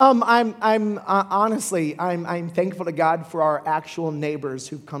Honestly, I'm thankful to God for our actual neighbors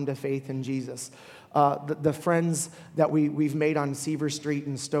who've come to faith in Jesus. The friends that we've made on Seaver Street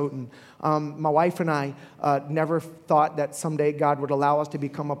in Stoughton. My wife and I never thought that someday God would allow us to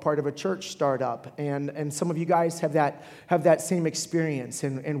become a part of a church startup, and some of you guys have that same experience,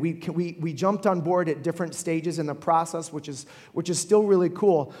 and we jumped on board at different stages in the process, which is still really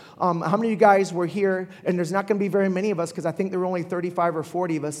cool. How many of you guys were here? And there's not going to be very many of us because I think there were only 35 or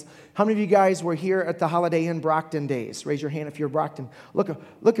 40 of us. How many of you guys were here at the Holiday Inn Brockton days? Raise your hand if you're Brockton. Look,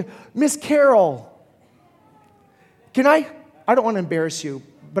 Miss Carol. I don't want to embarrass you,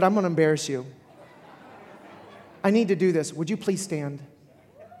 but I'm going to embarrass you. I need to do this. Would you please stand?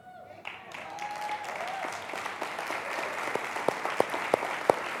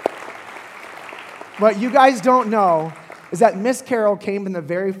 What you guys don't know is that Miss Carol came in the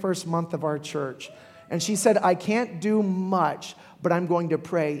very first month of our church, and she said, I can't do much, but I'm going to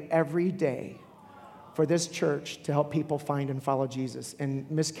pray every day for this church to help people find and follow Jesus. And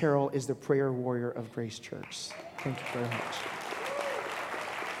Miss Carol is the prayer warrior of Grace Church. Thank you very much.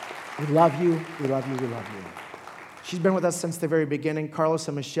 We love you. We love you. We love you. She's been with us since the very beginning. Carlos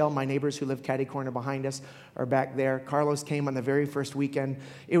and Michelle, my neighbors who live catty corner behind us, are back there. Carlos came on the very first weekend.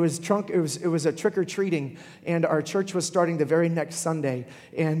 It was a trick-or-treating, and our church was starting the very next Sunday.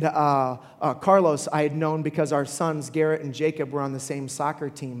 And Carlos, I had known because our sons, Garrett and Jacob, were on the same soccer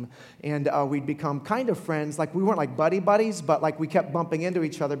team. And we'd become kind of friends. Like, we weren't like buddies, but like we kept bumping into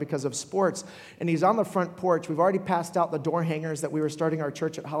each other because of sports. And he's on the front porch. We've already passed out the door hangers that we were starting our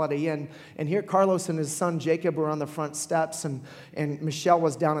church at Holiday Inn. And here Carlos and his son, Jacob, were on the front steps, and Michelle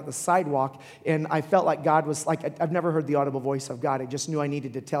was down at the sidewalk. And I felt like God was like, I've never heard the audible voice of God. I just knew I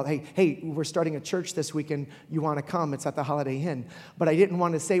needed to tell, hey, we're starting a church this weekend. You want to come? It's at the Holiday Inn. But I didn't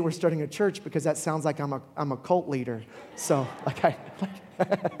want to say we're starting a church because that sounds like I'm a cult leader. So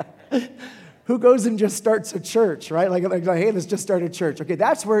who goes and just starts a church, right? Like, hey, let's just start a church. Okay,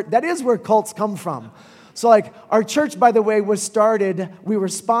 that is where cults come from. So like our church, by the way, we were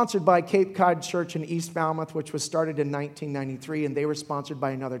sponsored by Cape Cod Church in East Falmouth, which was started in 1993, and they were sponsored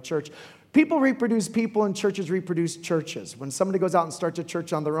by another church. People reproduce people, and churches reproduce churches. When somebody goes out and starts a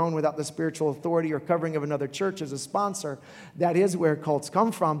church on their own without the spiritual authority or covering of another church as a sponsor, that is where cults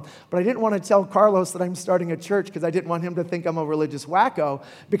come from. But I didn't want to tell Carlos that I'm starting a church because I didn't want him to think I'm a religious wacko,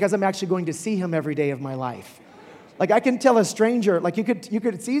 because I'm actually going to see him every day of my life. Like, I can tell a stranger, like you could,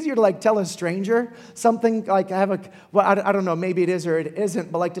 it's easier to like tell a stranger something like I don't know, maybe it is or it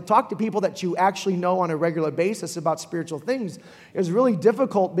isn't, but like to talk to people that you actually know on a regular basis about spiritual things is really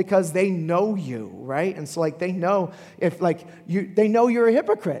difficult because they know you, right? And so like they know they know you're a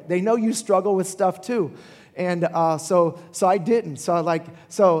hypocrite. They know you struggle with stuff too. And so I didn't.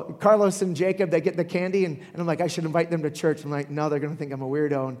 So Carlos and Jacob, they get the candy, and I'm like, I should invite them to church. I'm like, no, they're going to think I'm a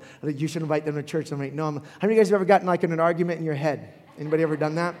weirdo, and like, you should invite them to church. I'm like, no. How many of you guys have ever gotten like in an argument in your head? Anybody ever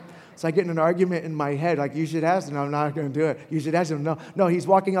done that? So I get in an argument in my head, like, you should ask him. No, I'm not going to do it. You should ask him. No, he's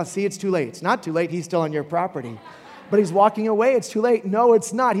walking out. See, it's too late. It's not too late. He's still on your property. But he's walking away. It's too late. No,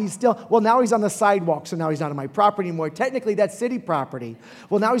 it's not. Now he's on the sidewalk, so now he's not on my property anymore. Technically, that's city property.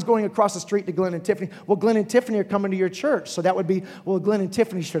 Well, now he's going across the street to Glenn and Tiffany. Well, Glenn and Tiffany are coming to your church, so that would be, well, Glenn and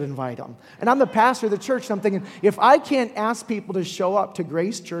Tiffany should invite him. And I'm the pastor of the church, so I'm thinking, if I can't ask people to show up to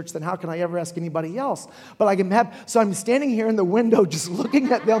Grace Church, then how can I ever ask anybody else? But so I'm standing here in the window just looking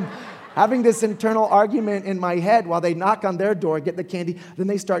at them, having this internal argument in my head while they knock on their door, get the candy, then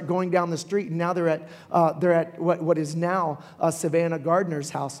they start going down the street, and now they're at what is now Savannah Gardner's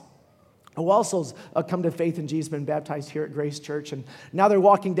house, who also come to faith in Jesus, been baptized here at Grace Church. And now they're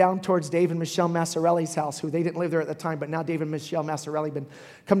walking down towards Dave and Michelle Massarelli's house, who they didn't live there at the time, but now Dave and Michelle Massarelli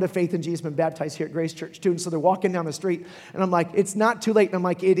come to faith in Jesus, been baptized here at Grace Church too. And so they're walking down the street, and I'm like, it's not too late. And I'm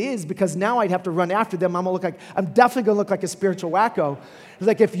like, it is, because now I'd have to run after them. I'm definitely going to look like a spiritual wacko. It's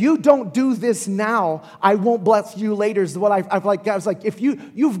like, if you don't do this now, I won't bless you later. Is what I was like, if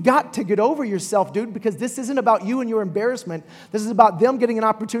you've got to get over yourself, dude, because this isn't about you and your embarrassment. This is about them getting an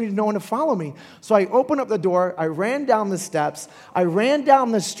opportunity to know and to follow me. So I opened up the door. I ran down the steps. I ran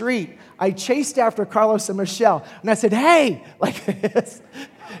down the street. I chased after Carlos and Michelle, and I said, hey, like this.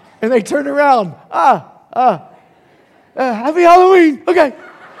 And they turned around. Happy Halloween. Okay.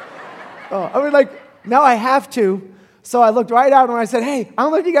 I was like, now I have to. So I looked right out and I said, hey, I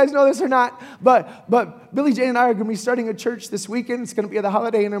don't know if you guys know this or not, but Billy Jane and I are going to be starting a church this weekend. It's going to be at the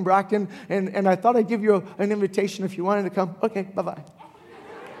Holiday Inn in Brockton, and I thought I'd give you an invitation if you wanted to come. Okay, bye-bye.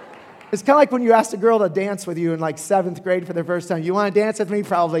 It's kind of like when you asked a girl to dance with you in like 7th grade for the first time. You want to dance with me?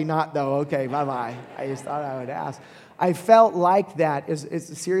 Probably not, though. Okay, bye-bye. I just thought I would ask. I felt like that is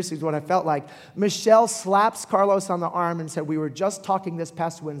seriously what I felt like. Michelle slaps Carlos on the arm and said, we were just talking this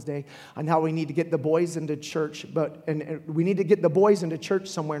past Wednesday on how we need to get the boys into church, and we need to get the boys into church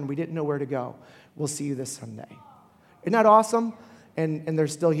somewhere, and we didn't know where to go. We'll see you this Sunday. Isn't that awesome? And they're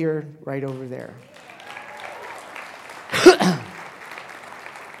still here right over there.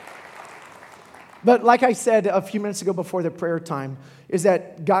 But like I said a few minutes ago before the prayer time, is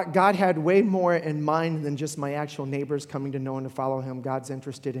that God had way more in mind than just my actual neighbors coming to know and to follow him. God's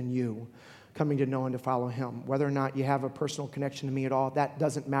interested in you coming to know and to follow him. Whether or not you have a personal connection to me at all, that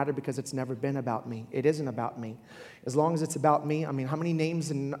doesn't matter because it's never been about me. It isn't about me. As long as it's about me, I mean, how many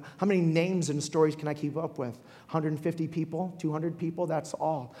names and stories can I keep up with? 150 people, 200 people, that's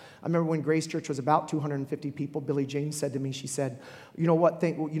all. I remember when Grace Church was about 250 people, Billie Jane said to me, she said, what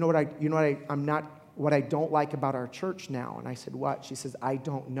I don't like about our church now? And I said, what? She says, I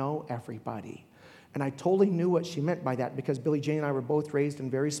don't know everybody. And I totally knew what she meant by that because Billie Jane and I were both raised in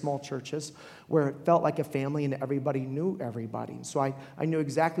very small churches where it felt like a family and everybody knew everybody. So I knew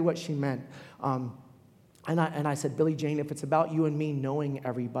exactly what she meant. And I said, Billie Jane, if it's about you and me knowing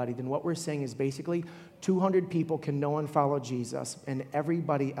everybody, then what we're saying is basically 200 people can know and follow Jesus and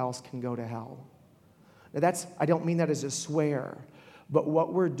everybody else can go to hell. Now I don't mean that as a swear, but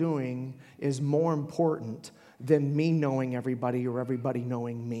what we're doing is more important than me knowing everybody or everybody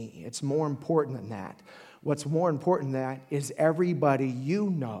knowing me. It's more important than that. What's more important than that is everybody you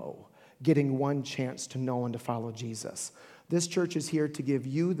know getting one chance to know and to follow Jesus. This church is here to give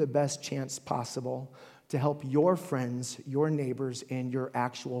you the best chance possible to help your friends, your neighbors, and your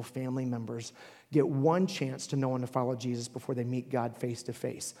actual family members get one chance to know and to follow Jesus before they meet God face to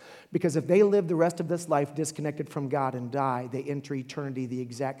face. Because if they live the rest of this life disconnected from God and die, they enter eternity the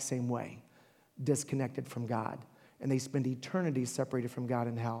exact same way, disconnected from God. And they spend eternity separated from God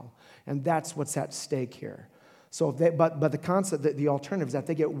in hell. And that's what's at stake here. So, but the concept, the alternative is that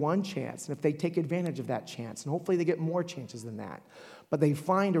they get one chance, and if they take advantage of that chance, and hopefully they get more chances than that, but they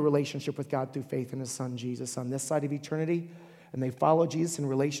find a relationship with God through faith in His Son, Jesus, on this side of eternity, and they follow Jesus in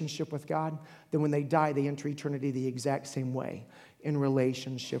relationship with God, then when they die, they enter eternity the exact same way, in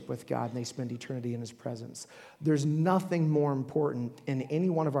relationship with God, and they spend eternity in His presence. There's nothing more important in any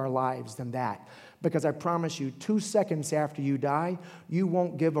one of our lives than that, because I promise you, 2 seconds after you die, you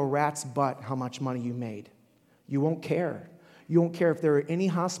won't give a rat's butt how much money you made. You won't care. You won't care if there are any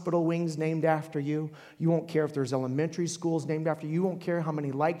hospital wings named after you. You won't care if there's elementary schools named after you. You won't care how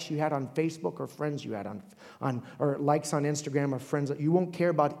many likes you had on Facebook or friends you had on or likes on Instagram or friends. You won't care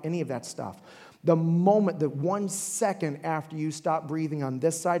about any of that stuff. The moment, the 1 second after you stop breathing on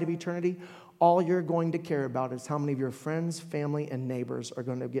this side of eternity, all you're going to care about is how many of your friends, family, and neighbors are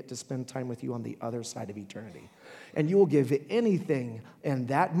going to get to spend time with you on the other side of eternity. And you will give anything in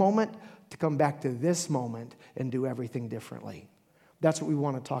that moment to come back to this moment and do everything differently. That's what we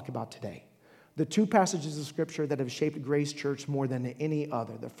want to talk about today. The 2 passages of Scripture that have shaped Grace Church more than any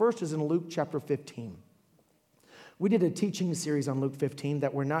other. The first is in Luke chapter 15. We did a teaching series on Luke 15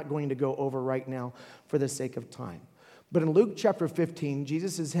 that we're not going to go over right now for the sake of time. But in Luke chapter 15,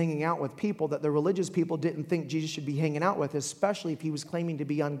 Jesus is hanging out with people that the religious people didn't think Jesus should be hanging out with, especially if he was claiming to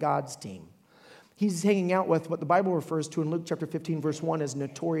be on God's team. He's hanging out with what the Bible refers to in Luke chapter 15, verse 1 as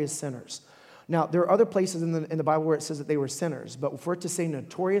notorious sinners. Now, there are other places in the Bible where it says that they were sinners, but for it to say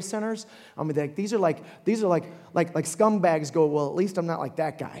notorious sinners, I mean, these are like scumbags go, well, at least I'm not like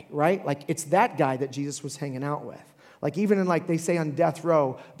that guy, right? Like, it's that guy that Jesus was hanging out with. Like, even in, like, they say on death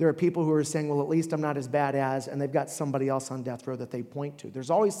row, there are people who are saying, well, at least I'm not as bad as, and they've got somebody else on death row that they point to.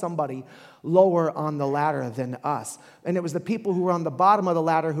 There's always somebody lower on the ladder than us. And it was the people who were on the bottom of the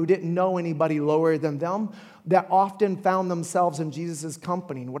ladder who didn't know anybody lower than them that often found themselves in Jesus'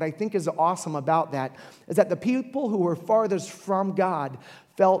 company. And what I think is awesome about that is that the people who were farthest from God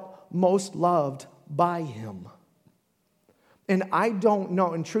felt most loved by Him. And I don't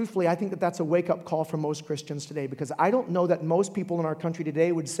know, and truthfully, I think that that's a wake-up call for most Christians today, because I don't know that most people in our country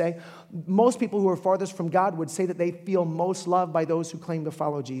today would say, most people who are farthest from God would say that they feel most loved by those who claim to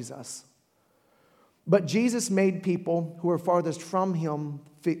follow Jesus. But Jesus made people who are farthest from Him,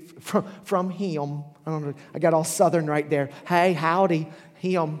 I don't know, I got all Southern right there. Hey, howdy,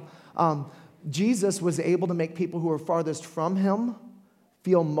 Him. Jesus was able to make people who are farthest from Him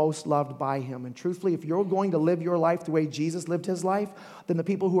feel most loved by Him. And truthfully, if you're going to live your life the way Jesus lived His life, then the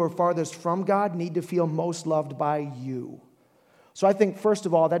people who are farthest from God need to feel most loved by you. So I think, first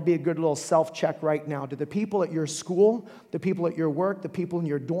of all, that'd be a good little self-check right now. Do the people at your school, the people at your work, the people in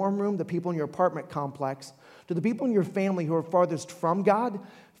your dorm room, the people in your apartment complex, do the people in your family who are farthest from God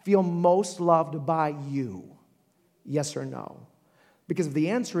feel most loved by you? Yes or no? Because if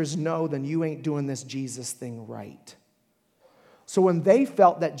the answer is no, then you ain't doing this Jesus thing right. So when they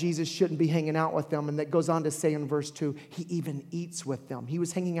felt that Jesus shouldn't be hanging out with them, and that goes on to say in verse 2, he even eats with them. He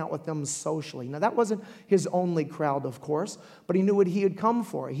was hanging out with them socially. Now, that wasn't his only crowd, of course, but he knew what he had come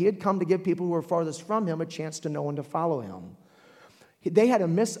for. He had come to give people who were farthest from him a chance to know and to follow him. They had a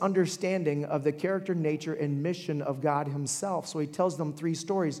misunderstanding of the character, nature, and mission of God himself. So he tells them 3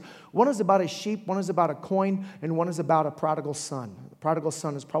 stories. One is about a sheep, one is about a coin, and one is about a prodigal son. The prodigal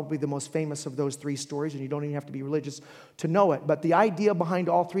son is probably the most famous of those 3 stories, and you don't even have to be religious to know it. But the idea behind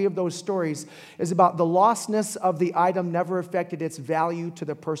all 3 of those stories is about the lostness of the item never affected its value to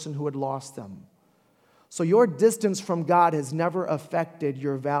the person who had lost them. So your distance from God has never affected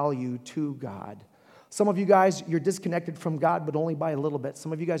your value to God. Some of you guys, you're disconnected from God, but only by a little bit.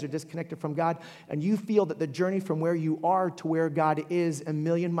 Some of you guys are disconnected from God, and you feel that the journey from where you are to where God is a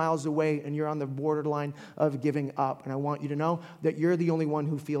million miles away, and you're on the borderline of giving up. And I want you to know that you're the only one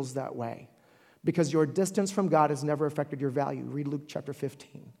who feels that way, because your distance from God has never affected your value. Read Luke chapter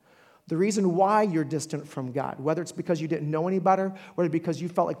 15. The reason why you're distant from God, whether it's because you didn't know any better, whether because you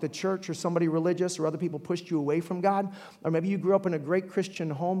felt like the church or somebody religious or other people pushed you away from God, or maybe you grew up in a great Christian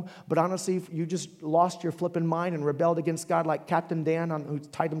home, but honestly, you just lost your flipping mind and rebelled against God like Captain Dan, who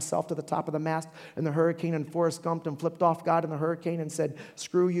tied himself to the top of the mast in the hurricane, and Forrest Gump and flipped off God in the hurricane and said,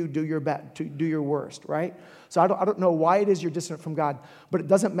 screw you, do your worst, right? So I don't know why it is you're distant from God, but it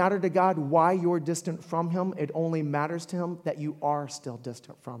doesn't matter to God why you're distant from him. It only matters to him that you are still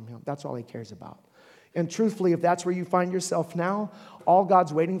distant from him. That's all he cares about. And truthfully, if that's where you find yourself now, all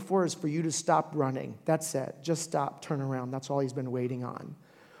God's waiting for is for you to stop running. That's it. Just stop, turn around. That's all he's been waiting on.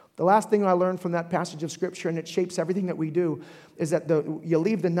 The last thing I learned from that passage of Scripture, and it shapes everything that we do, is that you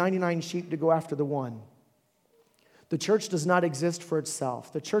leave the 99 sheep to go after the one. The church does not exist for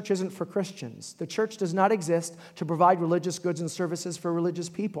itself. The church isn't for Christians. The church does not exist to provide religious goods and services for religious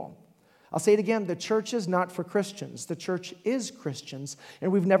people. I'll say it again, the church is not for Christians. The church is Christians,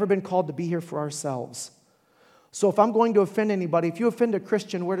 and we've never been called to be here for ourselves. So if I'm going to offend anybody, if you offend a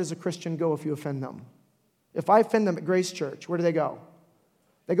Christian, where does a Christian go if you offend them? If I offend them at Grace Church, where do they go?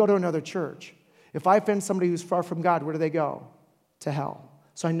 They go to another church. If I offend somebody who's far from God, where do they go? To hell.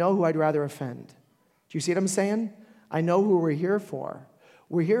 So I know who I'd rather offend. Do you see what I'm saying? I know who we're here for.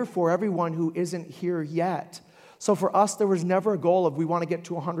 We're here for everyone who isn't here yet. So for us, there was never a goal of we want to get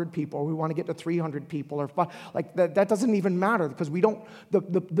to 100 people, or we want to get to 300 people, or like that doesn't even matter, because we don't,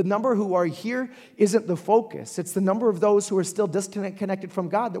 the number who are here isn't the focus. It's the number of those who are still disconnected from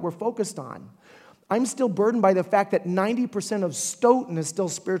God that we're focused on. I'm still burdened by the fact that 90% of Stoughton is still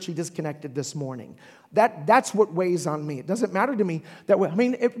spiritually disconnected this morning. That's what weighs on me. It doesn't matter to me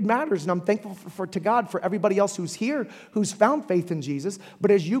it matters, and I'm thankful to God for everybody else who's here, who's found faith in Jesus.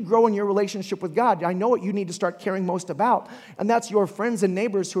 But as you grow in your relationship with God, I know what you need to start caring most about, and that's your friends and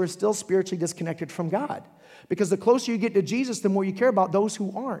neighbors who are still spiritually disconnected from God. Because the closer you get to Jesus, the more you care about those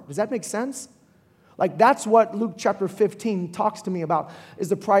who aren't. Does that make sense? Like, that's what Luke chapter 15 talks to me about, is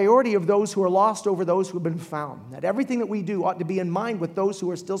the priority of those who are lost over those who have been found. That everything that we do ought to be in mind with those who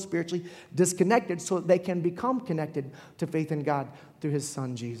are still spiritually disconnected, so that they can become connected to faith in God through his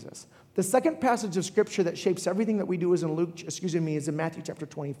son, Jesus. The second passage of Scripture that shapes everything that we do is in Matthew chapter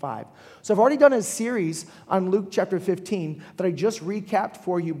 25. So I've already done a series on Luke chapter 15 that I just recapped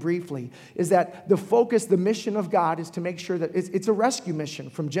for you briefly, is that the focus, the mission of God is to make sure that it's a rescue mission.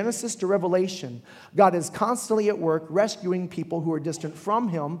 From Genesis to Revelation, God is constantly at work rescuing people who are distant from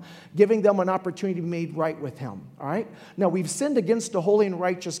him, giving them an opportunity to be made right with him, all right? Now, we've sinned against a holy and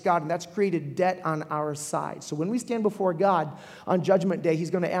righteous God, and that's created debt on our side. So when we stand before God on Judgment Day, he's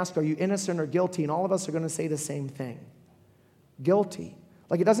going to ask, are you innocent or guilty? And all of us are going to say the same thing. Guilty.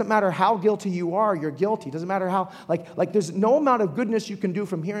 Like, it doesn't matter how guilty you are, you're guilty. It doesn't matter how, like there's no amount of goodness you can do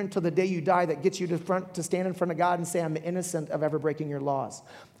from here until the day you die that gets you to stand in front of God and say, I'm innocent of ever breaking your laws.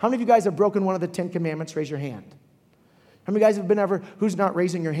 How many of you guys have broken one of the 10 commandments? Raise your hand. How many guys have been who's not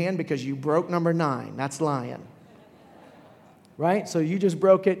raising your hand because you broke number 9? That's lying. Right? So you just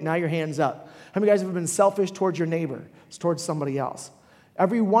broke it, now your hand's up. How many guys have been selfish towards your neighbor? It's towards somebody else.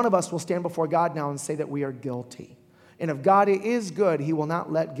 Every one of us will stand before God now and say that we are guilty. And if God is good, he will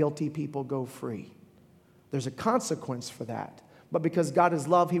not let guilty people go free. There's a consequence for that. But because God is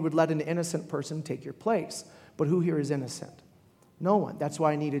love, he would let an innocent person take your place. But who here is innocent? No one. That's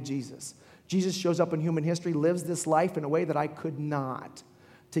why I needed Jesus. Jesus shows up in human history, lives this life in a way that I could not,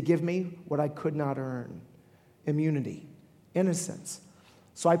 to give me what I could not earn. Immunity. Innocence.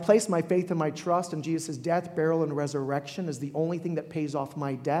 So I place my faith and my trust in Jesus' death, burial, and resurrection as the only thing that pays off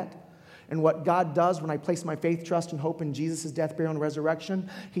my debt. And what God does when I place my faith, trust, and hope in Jesus' death, burial, and resurrection,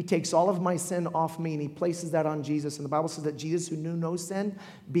 he takes all of my sin off me and he places that on Jesus. And the Bible says that Jesus, who knew no sin,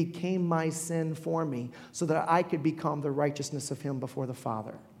 became my sin for me so that I could become the righteousness of him before the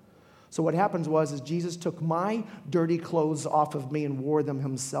Father. So what happens is Jesus took my dirty clothes off of me and wore them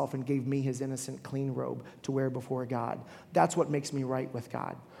himself and gave me his innocent, clean robe to wear before God. That's what makes me right with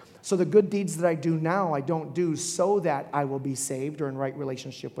God. So the good deeds that I do now, I don't do so that I will be saved or in right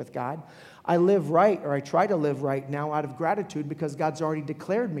relationship with God. I live right, or I try to live right now out of gratitude because God's already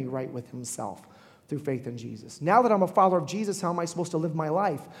declared me right with himself through faith in Jesus. Now that I'm a follower of Jesus, how am I supposed to live my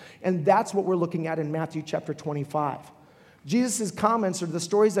life? And that's what we're looking at in Matthew chapter 25. Jesus' comments, or the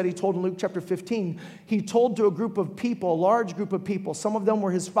stories that he told in Luke chapter 15, he told to a group of people, a large group of people. Some of them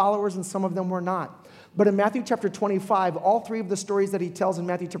were his followers and some of them were not. But in Matthew chapter 25, all three of the stories that he tells in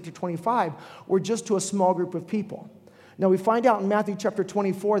Matthew chapter 25 were just to a small group of people. Now we find out in Matthew chapter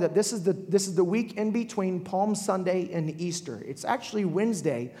 24 that this is the week in between Palm Sunday and Easter. It's actually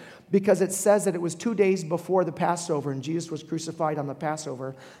Wednesday because it says that it was 2 days before the Passover and Jesus was crucified on the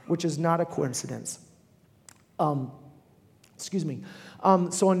Passover, which is not a coincidence. So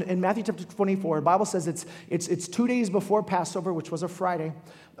in Matthew chapter 24, the Bible says it's 2 days before Passover, which was a Friday,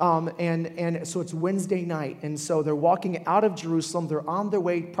 and so it's Wednesday night. And so they're walking out of Jerusalem. They're on their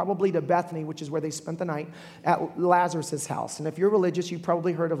way probably to Bethany, which is where they spent the night, at Lazarus' house. And if you're religious, you've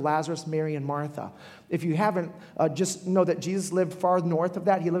probably heard of Lazarus, Mary, and Martha. If you haven't, just know that Jesus lived far north of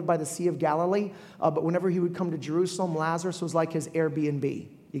that. He lived by the Sea of Galilee, but whenever he would come to Jerusalem, Lazarus was like his Airbnb.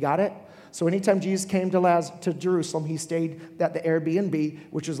 You got it? So anytime Jesus came to Jerusalem, he stayed at the Airbnb,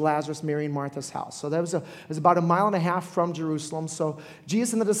 which was Lazarus, Mary, and Martha's house. So that was about 1.5 miles from Jerusalem. So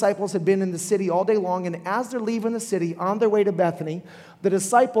Jesus and the disciples had been in the city all day long, and as they're leaving the city on their way to Bethany, the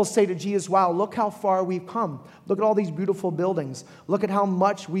disciples say to Jesus, wow, look how far we've come. Look at all these beautiful buildings. Look at how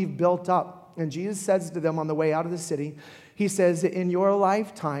much we've built up. And Jesus says to them on the way out of the city, he says, in your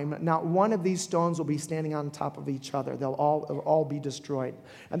lifetime, not one of these stones will be standing on top of each other. They'll all be destroyed.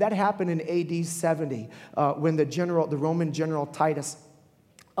 And that happened in AD 70 when the Roman general Titus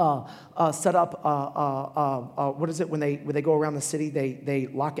set up, what is it, when they go around the city, they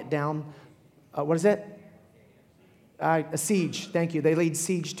lock it down. What is it? A siege, thank you. They laid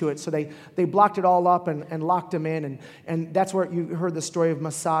siege to it. So they blocked it all up and locked them in. And that's where you heard the story of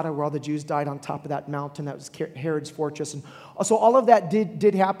Masada, where all the Jews died on top of that mountain. That was Herod's fortress. And so all of that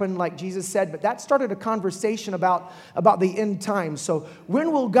did happen, like Jesus said. But that started a conversation about the end times. So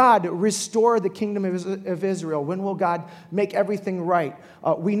when will God restore the kingdom of Israel? When will God make everything right?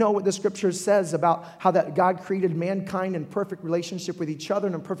 We know what the scripture says about how that God created mankind in perfect relationship with each other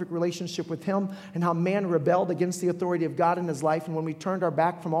and in perfect relationship with him, and how man rebelled against the authority of God in his life. And when we turned our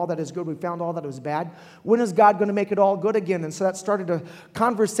back from all that is good, we found all that was bad. When is God going to make it all good again? And so that started a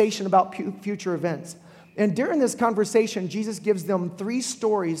conversation about future events. And during this conversation, Jesus gives them 3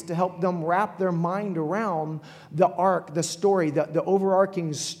 stories to help them wrap their mind around the arc, the story, the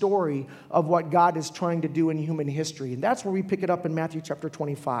overarching story of what God is trying to do in human history. And that's where we pick it up in Matthew chapter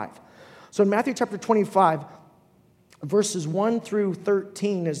 25. So in Matthew chapter 25, verses 1 through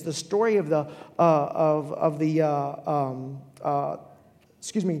 13 is the story of the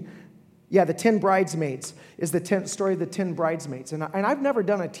 10 bridesmaids, is the story of the 10 bridesmaids. And I've never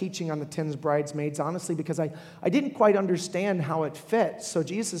done a teaching on the 10 bridesmaids, honestly, because I didn't quite understand how it fit. So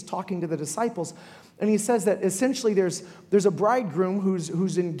Jesus is talking to the disciples, and he says that essentially there's a bridegroom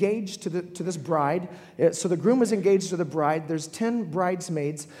who's engaged to this bride. So the groom is engaged to the bride. There's 10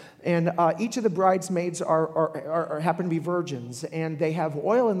 bridesmaids, and each of the bridesmaids are happen to be virgins, and they have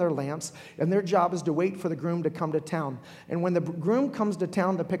oil in their lamps, and their job is to wait for the groom to come to town. And when the groom comes to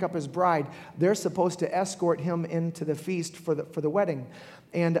town to pick up his bride, they're supposed to escort him into the feast for the wedding.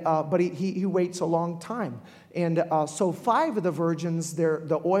 And but he waits a long time. And so 5 of the virgins,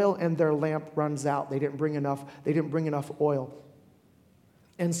 the oil in their lamp runs out. They didn't bring enough oil.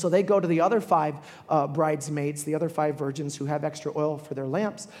 And so they go to the other 5 bridesmaids, the other 5 virgins who have extra oil for their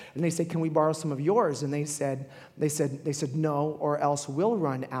lamps, and they say, "Can we borrow some of yours?" And they said, "No, or else we'll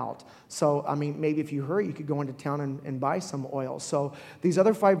run out." So, I mean, maybe if you hurry, you could go into town and buy some oil. So these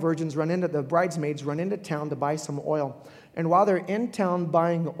other 5 virgins the bridesmaids run into town to buy some oil. And while they're in town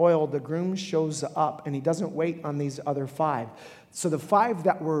buying oil, the groom shows up, and he doesn't wait on these other 5. So the 5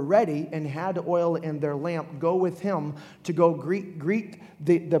 that were ready and had oil in their lamp go with him to go greet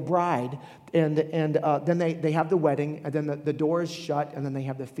the bride, and then they have the wedding, and then the door is shut, and then they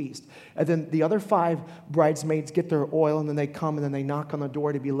have the feast. And then the other 5 bridesmaids get their oil, and then they come, and then they knock on the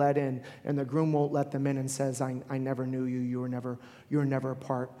door to be let in, and the groom won't let them in and says, I never knew you. You were never a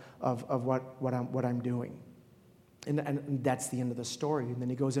part of what I'm doing. And that's the end of the story. And then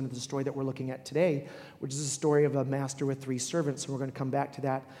he goes into the story that we're looking at today, which is the story of a master with 3 servants. And we're going to come back to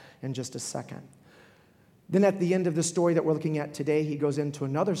that in just a second. Then at the end of the story that we're looking at today, he goes into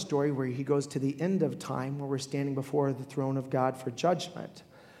another story where he goes to the end of time, where we're standing before the throne of God for judgment.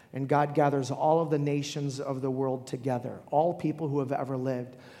 And God gathers all of the nations of the world together, all people who have ever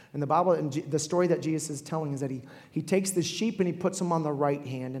lived. And the Bible, and the story that Jesus is telling is that he takes the sheep and he puts them on the right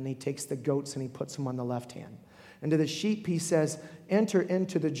hand, and he takes the goats and he puts them on the left hand. And to the sheep, he says, enter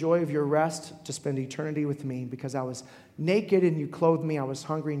into the joy of your rest to spend eternity with me, because I was naked and you clothed me. I was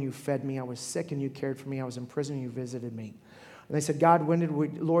hungry and you fed me. I was sick and you cared for me. I was in prison and you visited me. And they said,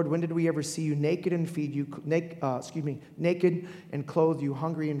 Lord, when did we ever see you naked and feed you, naked and clothed you,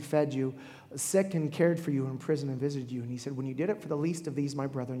 hungry and fed you, sick and cared for you, in prison and visited you? And he said, when you did it for the least of these, my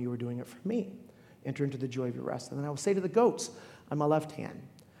brethren, you were doing it for me. Enter into the joy of your rest. And then I will say to the goats on my left hand,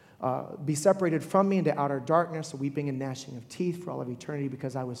 be separated from me into outer darkness, weeping and gnashing of teeth for all of eternity,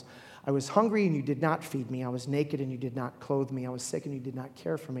 because I was hungry and you did not feed me. I was naked and you did not clothe me. I was sick and you did not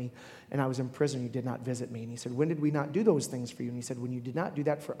care for me. And I was in prison and you did not visit me. And he said, when did we not do those things for you? And he said, when you did not do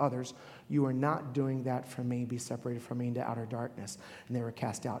that for others, you are not doing that for me. Be separated from me into outer darkness. And they were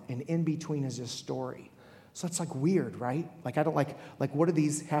cast out. And in between is this story. So it's like weird, right? Like I don't like what do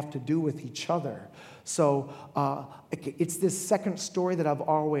these have to do with each other? So it's this second story that I've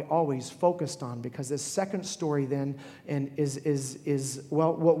always focused on, because this second story then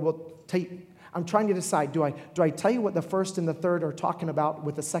we'll tell you. I'm trying to decide, do I tell you what the first and the third are talking about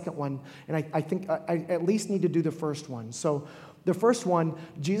with the second one? And I think I at least need to do the first one. So the first one,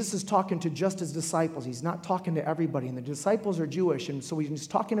 Jesus is talking to just his disciples. He's not talking to everybody. And the disciples are Jewish. And so he's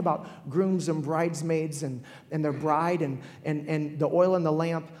talking about grooms and bridesmaids and their bride and the oil in the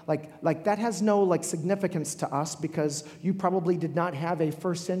lamp. Like that has no significance to us, because you probably did not have a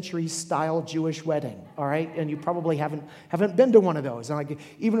first century style Jewish wedding, all right? And you probably haven't been to one of those. And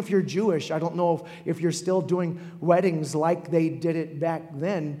even if you're Jewish, I don't know if you're still doing weddings like they did it back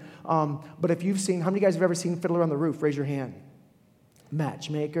then. But if you've seen, how many of you guys have ever seen Fiddler on the Roof? Raise your hand.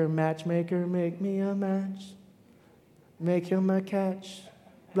 Matchmaker, matchmaker, make me a match. Make him a catch.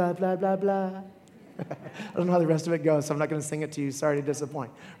 Blah, blah, blah, blah. I don't know how the rest of it goes, so I'm not going to sing it to you. Sorry to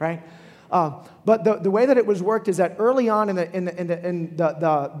disappoint, right? But the way that it was worked is that early on in the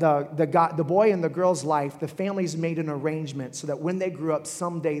boy and the girl's life, the families made an arrangement so that when they grew up,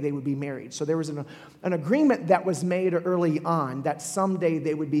 someday they would be married. So there was an agreement that was made early on that someday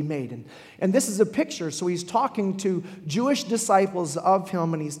they would be made. And this is a picture. So he's talking to Jewish disciples of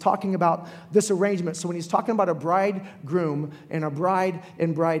him, and he's talking about this arrangement. So when he's talking about a bridegroom and a bride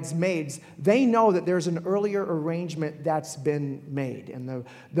and bridesmaids, they know that there's an earlier arrangement that's been made. And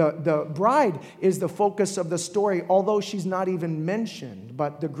the bride is the focus of the story, although she's not even mentioned.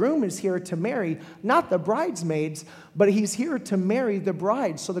 But the groom is here to marry, not the bridesmaids, but he's here to marry the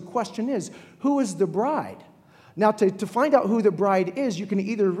bride. So the question is, who is the bride? Now, to find out who the bride is, you can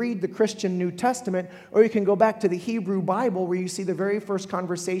either read the Christian New Testament, or you can go back to the Hebrew Bible, where you see the very first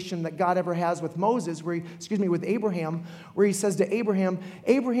conversation that God ever has with with Abraham, where he says to Abraham,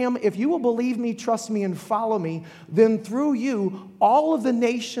 Abraham, if you will believe me, trust me, and follow me, then through you, all of the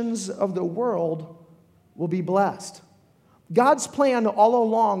nations of the world will be blessed. God's plan all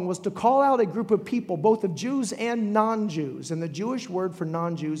along was to call out a group of people, both of Jews and non-Jews, and the Jewish word for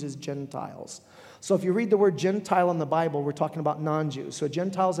non-Jews is Gentiles. So if you read the word Gentile in the Bible, we're talking about non-Jews. So a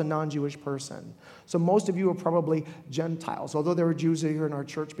Gentile is a non-Jewish person. So most of you are probably Gentiles, although there are Jews here in our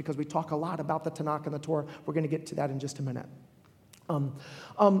church, because we talk a lot about the Tanakh and the Torah. We're going to get to that in just a minute.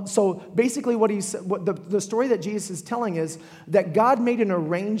 So basically what the story that Jesus is telling is that God made an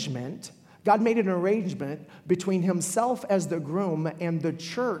arrangement between himself as the groom and the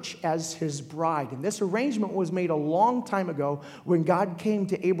church as his bride. And this arrangement was made a long time ago when God came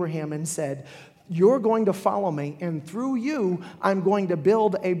to Abraham and said, you're going to follow me, and through you, I'm going to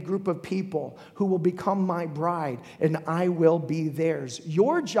build a group of people who will become my bride, and I will be theirs.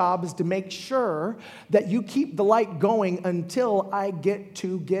 Your job is to make sure that you keep the light going until I get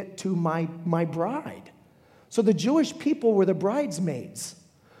to my bride. So the Jewish people were the bridesmaids.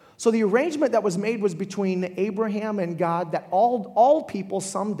 So the arrangement that was made was between Abraham and God, that all people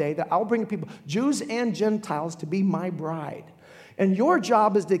someday, that I'll bring people, Jews and Gentiles, to be my bride. And your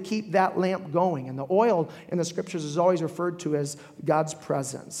job is to keep that lamp going. And the oil in the scriptures is always referred to as God's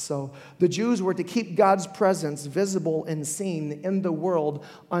presence. So the Jews were to keep God's presence visible and seen in the world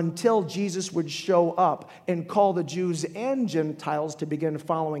until Jesus would show up and call the Jews and Gentiles to begin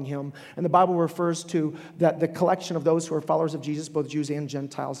following him. And the Bible refers to the collection of those who are followers of Jesus, both Jews and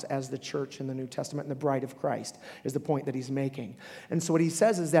Gentiles, as the church in the New Testament, and the bride of Christ is the point that he's making. And so what he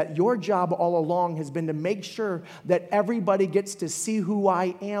says is that your job all along has been to make sure that everybody gets to see who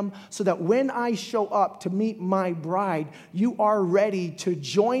I am, so that when I show up to meet my bride, you are ready to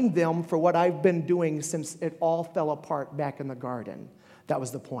join them for what I've been doing since it all fell apart back in the garden. That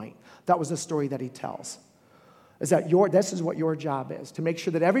was the point. That was the story that he tells. Is that this is what your job is, to make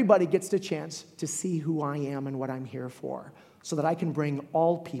sure that everybody gets the chance to see who I am and what I'm here for, so that I can bring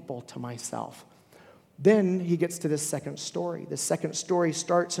all people to myself. Then he gets to this second story. The second story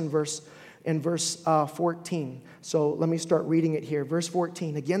starts in verse 14. So let me start reading it here. Verse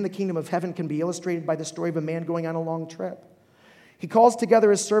 14. Again, the kingdom of heaven can be illustrated by the story of a man going on a long trip. He calls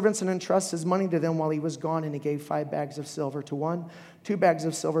together his servants and entrusts his money to them while he was gone, and he gave 5 bags of silver to one, 2 bags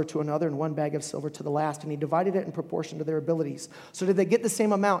of silver to another, and 1 bag of silver to the last. And he divided it in proportion to their abilities. So did they get the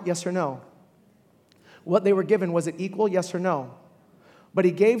same amount? Yes or no? What they were given, was it equal? Yes or no? But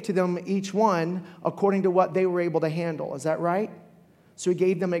he gave to them each one according to what they were able to handle. Is that right? So he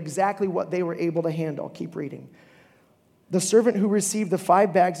gave them exactly what they were able to handle. Keep reading. The servant who received the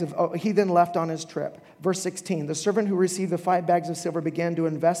 5 bags he then left on his trip. Verse 16, the servant who received the 5 bags of silver began to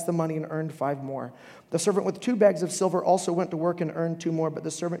invest the money and earned 5 more. The servant with 2 bags of silver also went to work and earned 2 more, but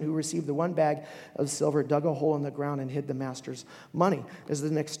the servant who received the 1 bag of silver dug a hole in the ground and hid the master's money. This is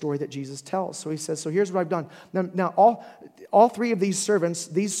the next story that Jesus tells. So he says, so here's what I've done. Now all 3 of these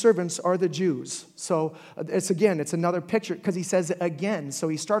servants are the Jews. So it's another picture, because he says again. So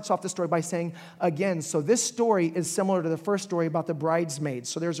he starts off the story by saying again. So this story is similar to the first story about the bridesmaids.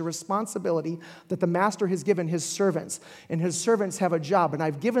 So there's a responsibility that the master has given his servants, and his servants have a job, and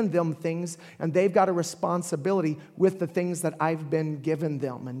I've given them things, and they've got a responsibility with the things that I've been given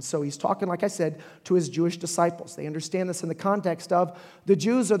them. And so he's talking, like I said, to his Jewish disciples. They understand this in the context of the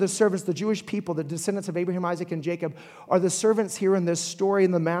Jews are the servants, the Jewish people, the descendants of Abraham, Isaac, and Jacob are the servants here in this story,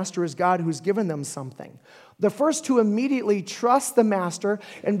 and the master is God who's given them something. The first two immediately trust the master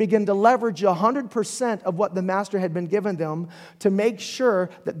and begin to leverage 100% of what the master had been given them to make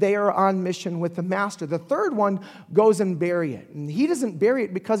sure that they are on mission with the master. The third one goes and bury it. And he doesn't bury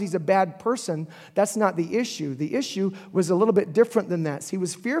it because he's a bad person. That's not the issue. The issue was a little bit different than that. He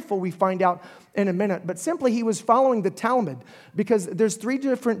was fearful, we find out in a minute, but simply he was following the Talmud, because there's 3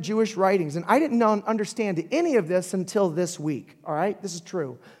 different Jewish writings, and I didn't understand any of this until this week, all right? This is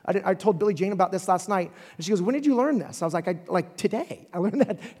true. I told Billie Jane about this last night, and she goes, when did you learn this? I was like today. I learned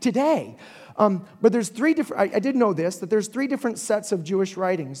that today. But there's 3 different, I did know this, that there's 3 different sets of Jewish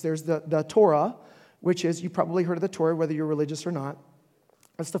writings. There's the Torah, which is, you probably heard of the Torah, whether you're religious or not.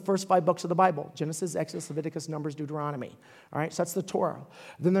 That's the first 5 books of the Bible: Genesis, Exodus, Leviticus, Numbers, Deuteronomy. All right, so that's the Torah.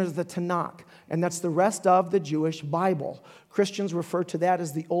 Then there's the Tanakh, and that's the rest of the Jewish Bible. Christians refer to that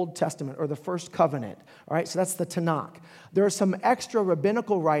as the Old Testament, or the First Covenant. All right, so that's the Tanakh. There are some extra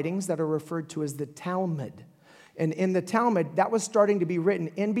rabbinical writings that are referred to as the Talmud. And in the Talmud, that was starting to be written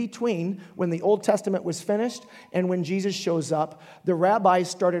in between when the Old Testament was finished and when Jesus shows up. The rabbis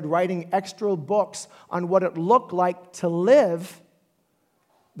started writing extra books on what it looked like to live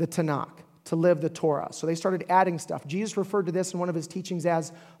the Tanakh, to live the Torah. So they started adding stuff. Jesus referred to this in one of his teachings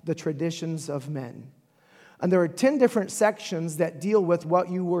as the traditions of men. And there are 10 different sections that deal with what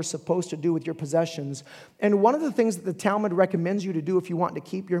you were supposed to do with your possessions. And one of the things that the Talmud recommends you to do if you want to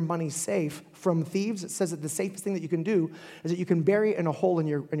keep your money safe from thieves, it says that the safest thing that you can do is that you can bury it in a hole in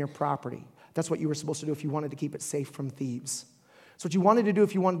your property. That's what you were supposed to do if you wanted to keep it safe from thieves. It's what you wanted to do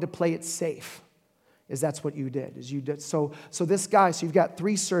if you wanted to play it safe. That's what you did. So this guy, so you've got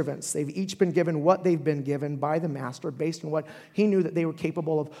 3 servants. They've each been given what they've been given by the master based on what he knew that they were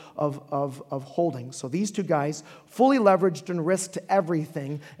capable of holding. So these 2 guys fully leveraged and risked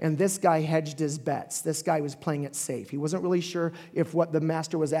everything, and this guy hedged his bets. This guy was playing it safe. He wasn't really sure if what the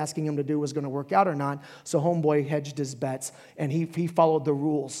master was asking him to do was going to work out or not, so homeboy hedged his bets, and he followed the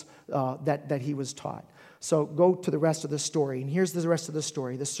rules that he was taught. So go to the rest of the story, and here's the rest of the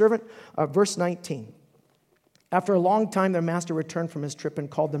story. The servant, verse 19. After a long time, their master returned from his trip and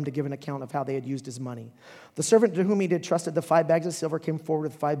called them to give an account of how they had used his money. The servant to whom he had trusted the 5 bags of silver came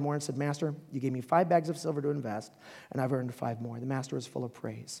forward with 5 more and said, Master, you gave me 5 bags of silver to invest, and I've earned 5 more. The master was full of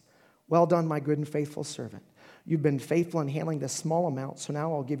praise. Well done, my good and faithful servant. You've been faithful in handling this small amount, so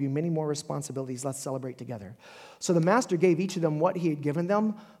now I'll give you many more responsibilities. Let's celebrate together. So the master gave each of them what he had given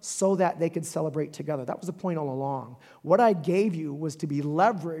them so that they could celebrate together. That was the point all along. What I gave you was to be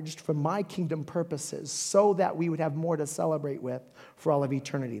leveraged for my kingdom purposes so that we would have more to celebrate with for all of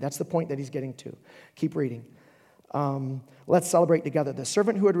eternity. That's the point that he's getting to. Keep reading. Let's celebrate together. The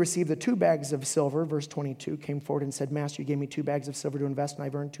servant who had received the 2 bags of silver, verse 22, came forward and said, Master, you gave me 2 bags of silver to invest, and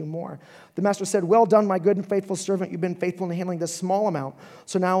I've earned 2 more. The master said, well done, my good and faithful servant. You've been faithful in handling this small amount,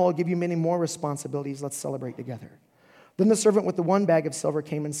 so now I'll give you many more responsibilities. Let's celebrate together. Then the servant with the 1 bag of silver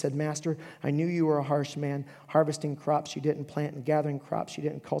came and said, Master, I knew you were a harsh man, harvesting crops you didn't plant and gathering crops you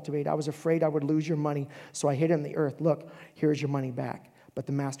didn't cultivate. I was afraid I would lose your money, so I hid it in the earth. Look, here's your money back. But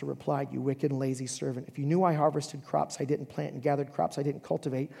the master replied, you wicked and lazy servant, if you knew I harvested crops I didn't plant and gathered crops I didn't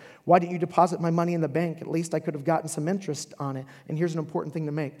cultivate, why didn't you deposit my money in the bank? At least I could have gotten some interest on it. And here's an important thing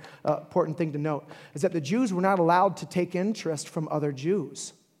to note, is that the Jews were not allowed to take interest from other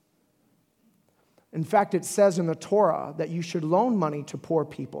Jews. In fact, it says in the Torah that you should loan money to poor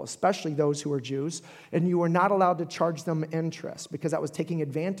people, especially those who are Jews, and you were not allowed to charge them interest because that was taking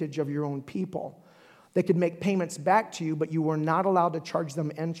advantage of your own people. They could make payments back to you, but you were not allowed to charge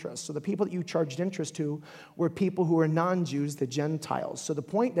them interest. So the people that you charged interest to were people who were non-Jews, the Gentiles. So the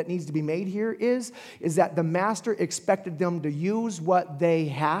point that needs to be made here is that the master expected them to use what they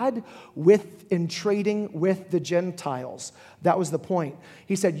had in trading with the Gentiles. That was the point.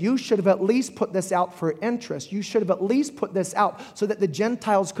 He said, you should have at least put this out for interest. You should have at least put this out so that the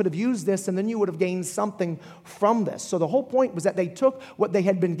Gentiles could have used this, and then you would have gained something from this. So the whole point was that they took what they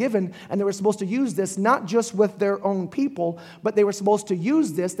had been given, and they were supposed to use this not just with their own people, but they were supposed to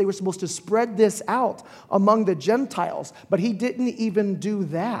use this, they were supposed to spread this out among the Gentiles. But he didn't even do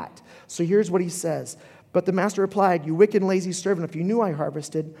that. So here's what he says. But the master replied, you wicked and lazy servant, if you knew I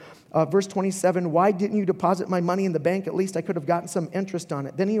harvested, verse 27, why didn't you deposit my money in the bank? At least I could have gotten some interest on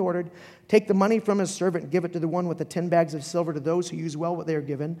it. Then he ordered, take the money from his servant and give it to the one with the 10 bags of silver. To those who use well what they are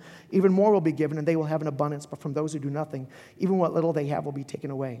given, even more will be given, and they will have an abundance. But from those who do nothing, even what little they have will be taken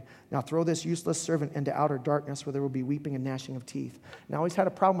away. Now throw this useless servant into outer darkness where there will be weeping and gnashing of teeth. Now I always had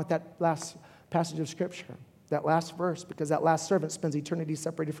a problem with that last passage of Scripture. That last verse, because that last servant spends eternity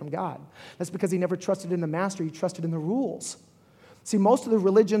separated from God. That's because he never trusted in the master, he trusted in the rules. See, most of the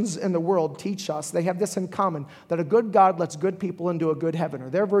religions in the world teach us, they have this in common, that a good God lets good people into a good heaven, or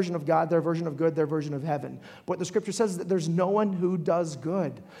their version of God, their version of good, their version of heaven. But what the Scripture says is that there's no one who does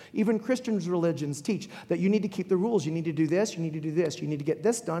good. Even Christians' religions teach that you need to keep the rules. You need to do this, you need to do this. You need to get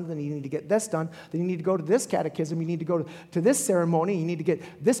this done, then you need to get this done. Then you need to go to this catechism, you need to go to this ceremony, you need to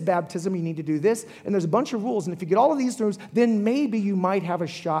get this baptism, you need to do this. And there's a bunch of rules, and if you get all of these rules, then maybe you might have a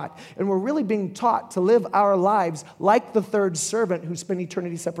shot. And we're really being taught to live our lives like the third servant who spent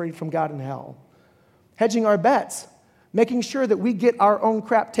eternity separated from God in hell. Hedging our bets, making sure that we get our own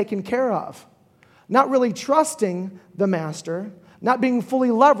crap taken care of. Not really trusting the master, not being fully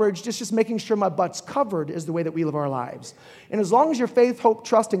leveraged, it's just making sure my butt's covered is the way that we live our lives. And as long as your faith, hope,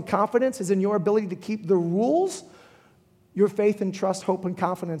 trust, and confidence is in your ability to keep the rules, your faith and trust, hope, and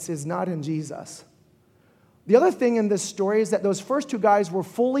confidence is not in Jesus. The other thing in this story is that those first 2 guys were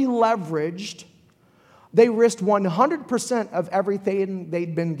fully leveraged. They risked 100% of everything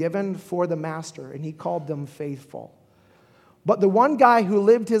they'd been given for the master, and he called them faithful. But the one guy who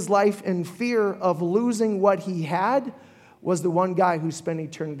lived his life in fear of losing what he had was the one guy who spent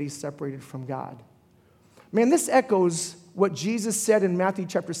eternity separated from God. Man, this echoes what Jesus said in Matthew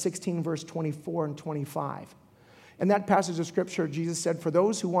chapter 16, verse 24 and 25. In that passage of Scripture, Jesus said, for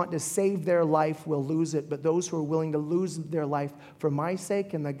those who want to save their life will lose it, but those who are willing to lose their life for my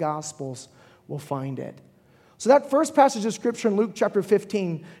sake and the gospel's will find it. So that first passage of Scripture in Luke chapter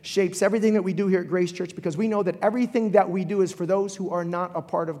 15 shapes everything that we do here at Grace Church, because we know that everything that we do is for those who are not a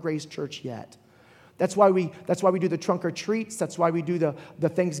part of Grace Church yet. That's why we do the trunk or treats. That's why we do the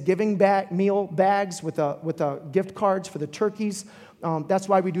Thanksgiving meal bags with the gift cards for the turkeys. That's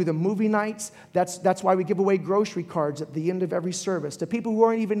why we do the movie nights. That's why we give away grocery cards at the end of every service to people who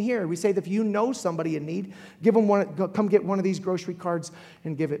aren't even here. We say that if you know somebody in need, give them one. Come get one of these grocery cards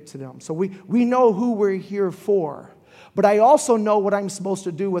and give it to them. So we know who we're here for. But I also know what I'm supposed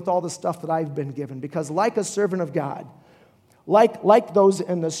to do with all the stuff that I've been given, because like a servant of God, like those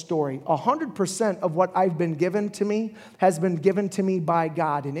in the story, 100% of what I've been given to me has been given to me by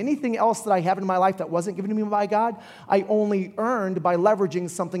God. And anything else that I have in my life that wasn't given to me by God, I only earned by leveraging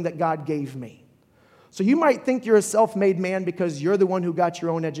something that God gave me. So you might think you're a self-made man because you're the one who got your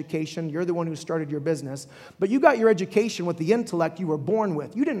own education, you're the one who started your business, but you got your education with the intellect you were born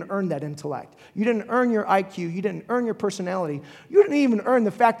with. You didn't earn that intellect. You didn't earn your IQ. You didn't earn your personality. You didn't even earn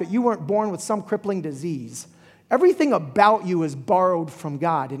the fact that you weren't born with some crippling disease. Everything about you is borrowed from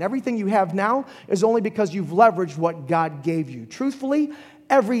God, and everything you have now is only because you've leveraged what God gave you. Truthfully,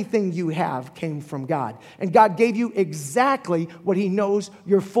 everything you have came from God, and God gave you exactly what He knows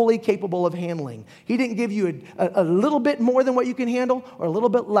you're fully capable of handling. He didn't give you a little bit more than what you can handle or a little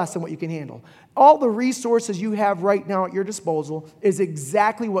bit less than what you can handle. All the resources you have right now at your disposal is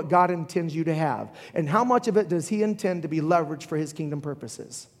exactly what God intends you to have. And how much of it does He intend to be leveraged for His kingdom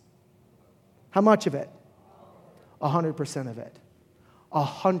purposes? How much of it? 100% of it.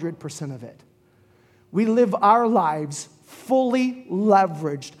 100% of it. We live our lives fully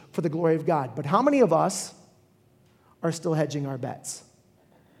leveraged for the glory of God. But how many of us are still hedging our bets?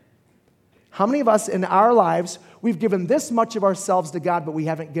 How many of us in our lives, we've given this much of ourselves to God, but we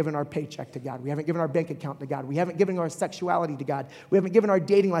haven't given our paycheck to God. We haven't given our bank account to God. We haven't given our sexuality to God. We haven't given our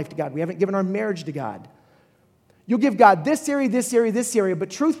dating life to God. We haven't given our marriage to God. You'll give God this area, this area, this area, but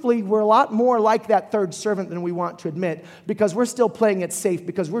truthfully, we're a lot more like that third servant than we want to admit because we're still playing it safe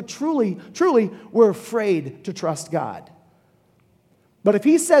because we're truly, we're afraid to trust God. But if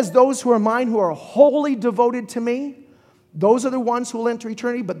He says, those who are mine, who are wholly devoted to me, those are the ones who will enter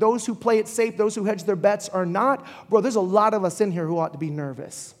eternity, but those who play it safe, those who hedge their bets are not. Bro, there's a lot of us in here who ought to be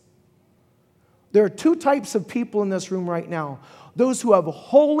nervous. There are two types of people in this room right now. Those who have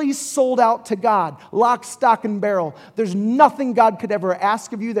wholly sold out to God, lock, stock, and barrel. There's nothing God could ever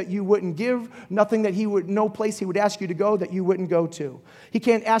ask of you that you wouldn't give, nothing that no place He would ask you to go that you wouldn't go to. He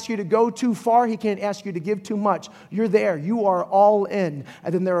can't ask you to go too far. He can't ask you to give too much. You're there. You are all in.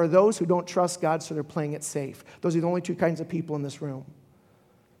 And then there are those who don't trust God, so they're playing it safe. Those are the only two kinds of people in this room.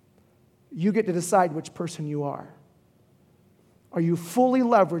 You get to decide which person you are. Are you fully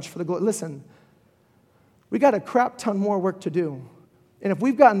leveraged for the glory? Listen, we got a crap ton more work to do. And if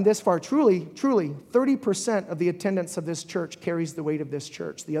we've gotten this far, truly, 30% of the attendance of this church carries the weight of this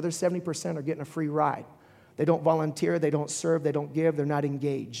church. The other 70% are getting a free ride. They don't volunteer, they don't serve, they don't give, they're not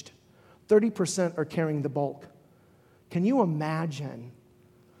engaged. 30% are carrying the bulk. Can you imagine?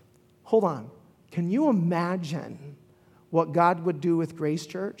 Hold on. Can you imagine what God would do with Grace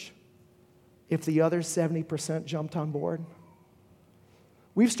Church if the other 70% jumped on board?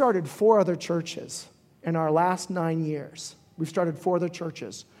 We've started 4 other churches. In our last 9 years, we've started 4 other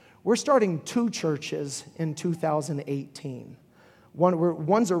churches. We're starting 2 churches in 2018.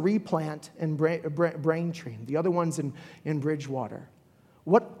 One's a replant in Braintree. The other one's in Bridgewater.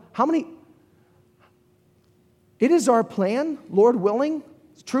 How many? It is our plan, Lord willing,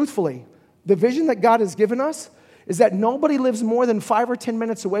 truthfully, the vision that God has given us is that nobody lives more than 5 or 10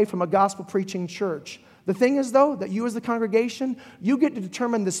 minutes away from a gospel-preaching church. The thing is, though, that you as the congregation, you get to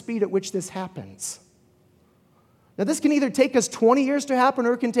determine the speed at which this happens. Now, this can either take us 20 years to happen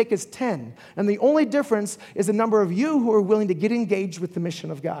or it can take us 10. And the only difference is the number of you who are willing to get engaged with the mission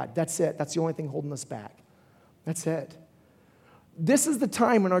of God. That's it. That's the only thing holding us back. That's it. This is the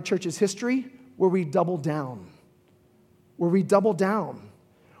time in our church's history where we double down. Where we double down.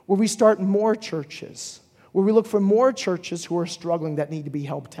 Where we start more churches. Where we look for more churches who are struggling that need to be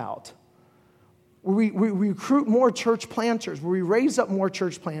helped out. Where we recruit more church planters, where we raise up more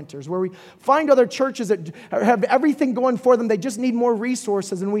church planters, where we find other churches that have everything going for them, they just need more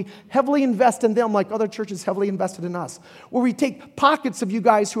resources, and we heavily invest in them like other churches heavily invested in us. Where we take pockets of you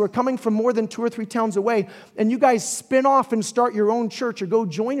guys who are coming from more than 2 or 3 towns away, and you guys spin off and start your own church or go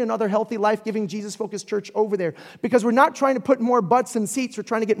join another healthy, life-giving, Jesus-focused church over there. Because we're not trying to put more butts in seats, we're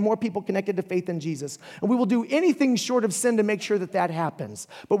trying to get more people connected to faith in Jesus. And we will do anything short of sin to make sure that happens.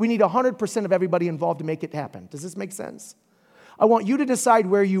 But we need 100% of everybody involved to make it happen. Does this make sense? I want you to decide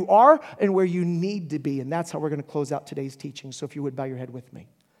where you are and where you need to be, and that's how we're going to close out today's teaching. So if you would bow your head with me.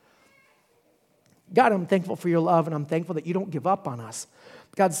 God, I'm thankful for your love, and I'm thankful that you don't give up on us.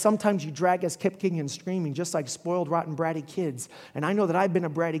 God, sometimes you drag us kicking and screaming, just like spoiled, rotten, bratty kids. And I know that I've been a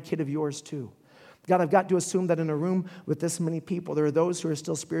bratty kid of yours too. God, I've got to assume that in a room with this many people, there are those who are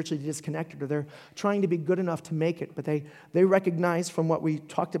still spiritually disconnected, or they're trying to be good enough to make it, but they recognize from what we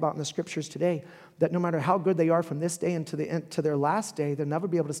talked about in the scriptures today that no matter how good they are from this day into to their last day, they'll never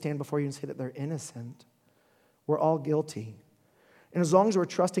be able to stand before you and say that they're innocent. We're all guilty. And as long as we're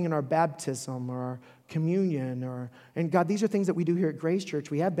trusting in our baptism or our communion, and God, these are things that we do here at Grace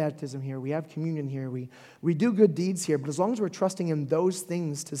Church. We have baptism here. We have communion here. We do good deeds here. But as long as we're trusting in those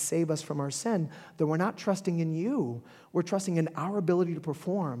things to save us from our sin, then we're not trusting in you. We're trusting in our ability to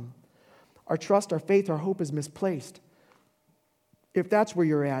perform. Our trust, our faith, our hope is misplaced. If that's where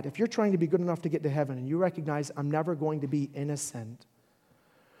you're at, if you're trying to be good enough to get to heaven and you recognize I'm never going to be innocent,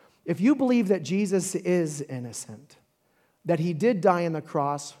 if you believe that Jesus is innocent, that he did die on the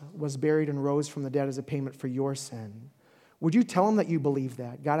cross, was buried, and rose from the dead as a payment for your sin, would you tell him that you believe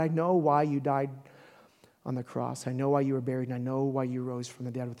that? God, I know why you died on the cross. I know why you were buried, and I know why you rose from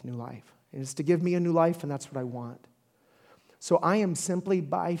the dead with new life. And it's to give me a new life, and that's what I want. So I am simply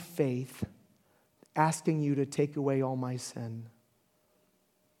by faith asking you to take away all my sin.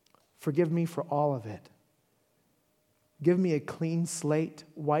 Forgive me for all of it. Give me a clean slate.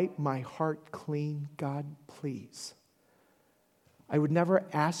 Wipe my heart clean, God, please. I would never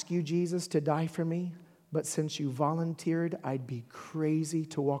ask you, Jesus, to die for me, but since you volunteered, I'd be crazy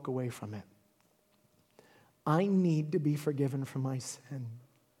to walk away from it. I need to be forgiven from my sin.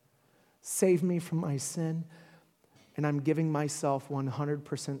 Save me from my sin, and I'm giving myself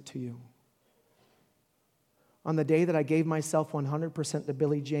 100% to you. On the day that I gave myself 100% to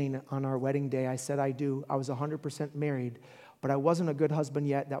Billie Jane on our wedding day, I said I do. I was 100% married, but I wasn't a good husband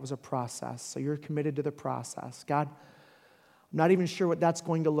yet. That was a process. So you're committed to the process. God, I'm not even sure what that's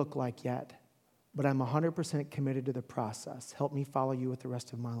going to look like yet, but I'm 100% committed to the process. Help me follow you with the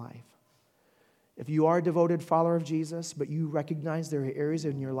rest of my life. If you are a devoted follower of Jesus, but you recognize there are areas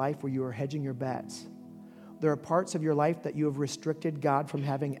in your life where you are hedging your bets, there are parts of your life that you have restricted God from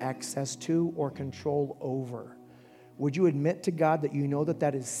having access to or control over. Would you admit to God that you know that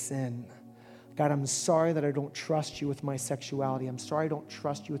that is sin? God, I'm sorry that I don't trust you with my sexuality. I'm sorry I don't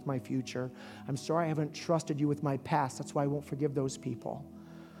trust you with my future. I'm sorry I haven't trusted you with my past. That's why I won't forgive those people.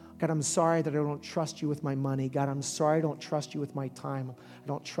 God, I'm sorry that I don't trust you with my money. God, I'm sorry I don't trust you with my time. I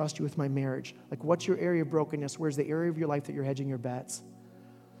don't trust you with my marriage. Like, what's your area of brokenness? Where's the area of your life that you're hedging your bets?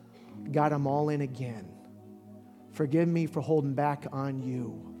 God, I'm all in again. Forgive me for holding back on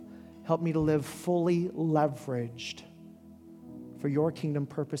you. Help me to live fully leveraged for your kingdom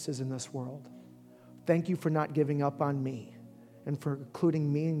purposes in this world. Thank you for not giving up on me and for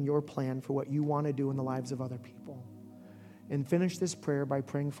including me in your plan for what you want to do in the lives of other people. And finish this prayer by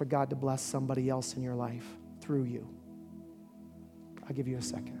praying for God to bless somebody else in your life through you. I'll give you a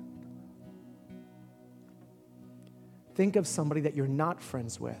second. Think of somebody that you're not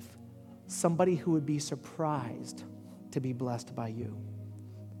friends with, somebody who would be surprised to be blessed by you.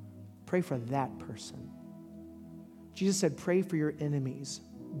 Pray for that person. Jesus said, pray for your enemies.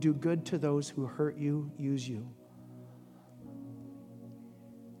 Do good to those who hurt you, use you.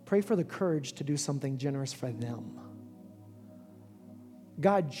 Pray for the courage to do something generous for them.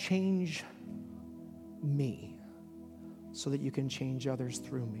 God, change me so that you can change others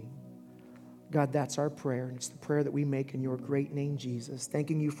through me. God, that's our prayer, and it's the prayer that we make in your great name, Jesus.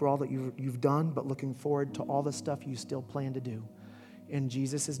 Thanking you for all that you've done, but looking forward to all the stuff you still plan to do. In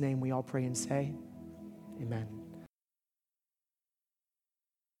Jesus' name we all pray and say, amen.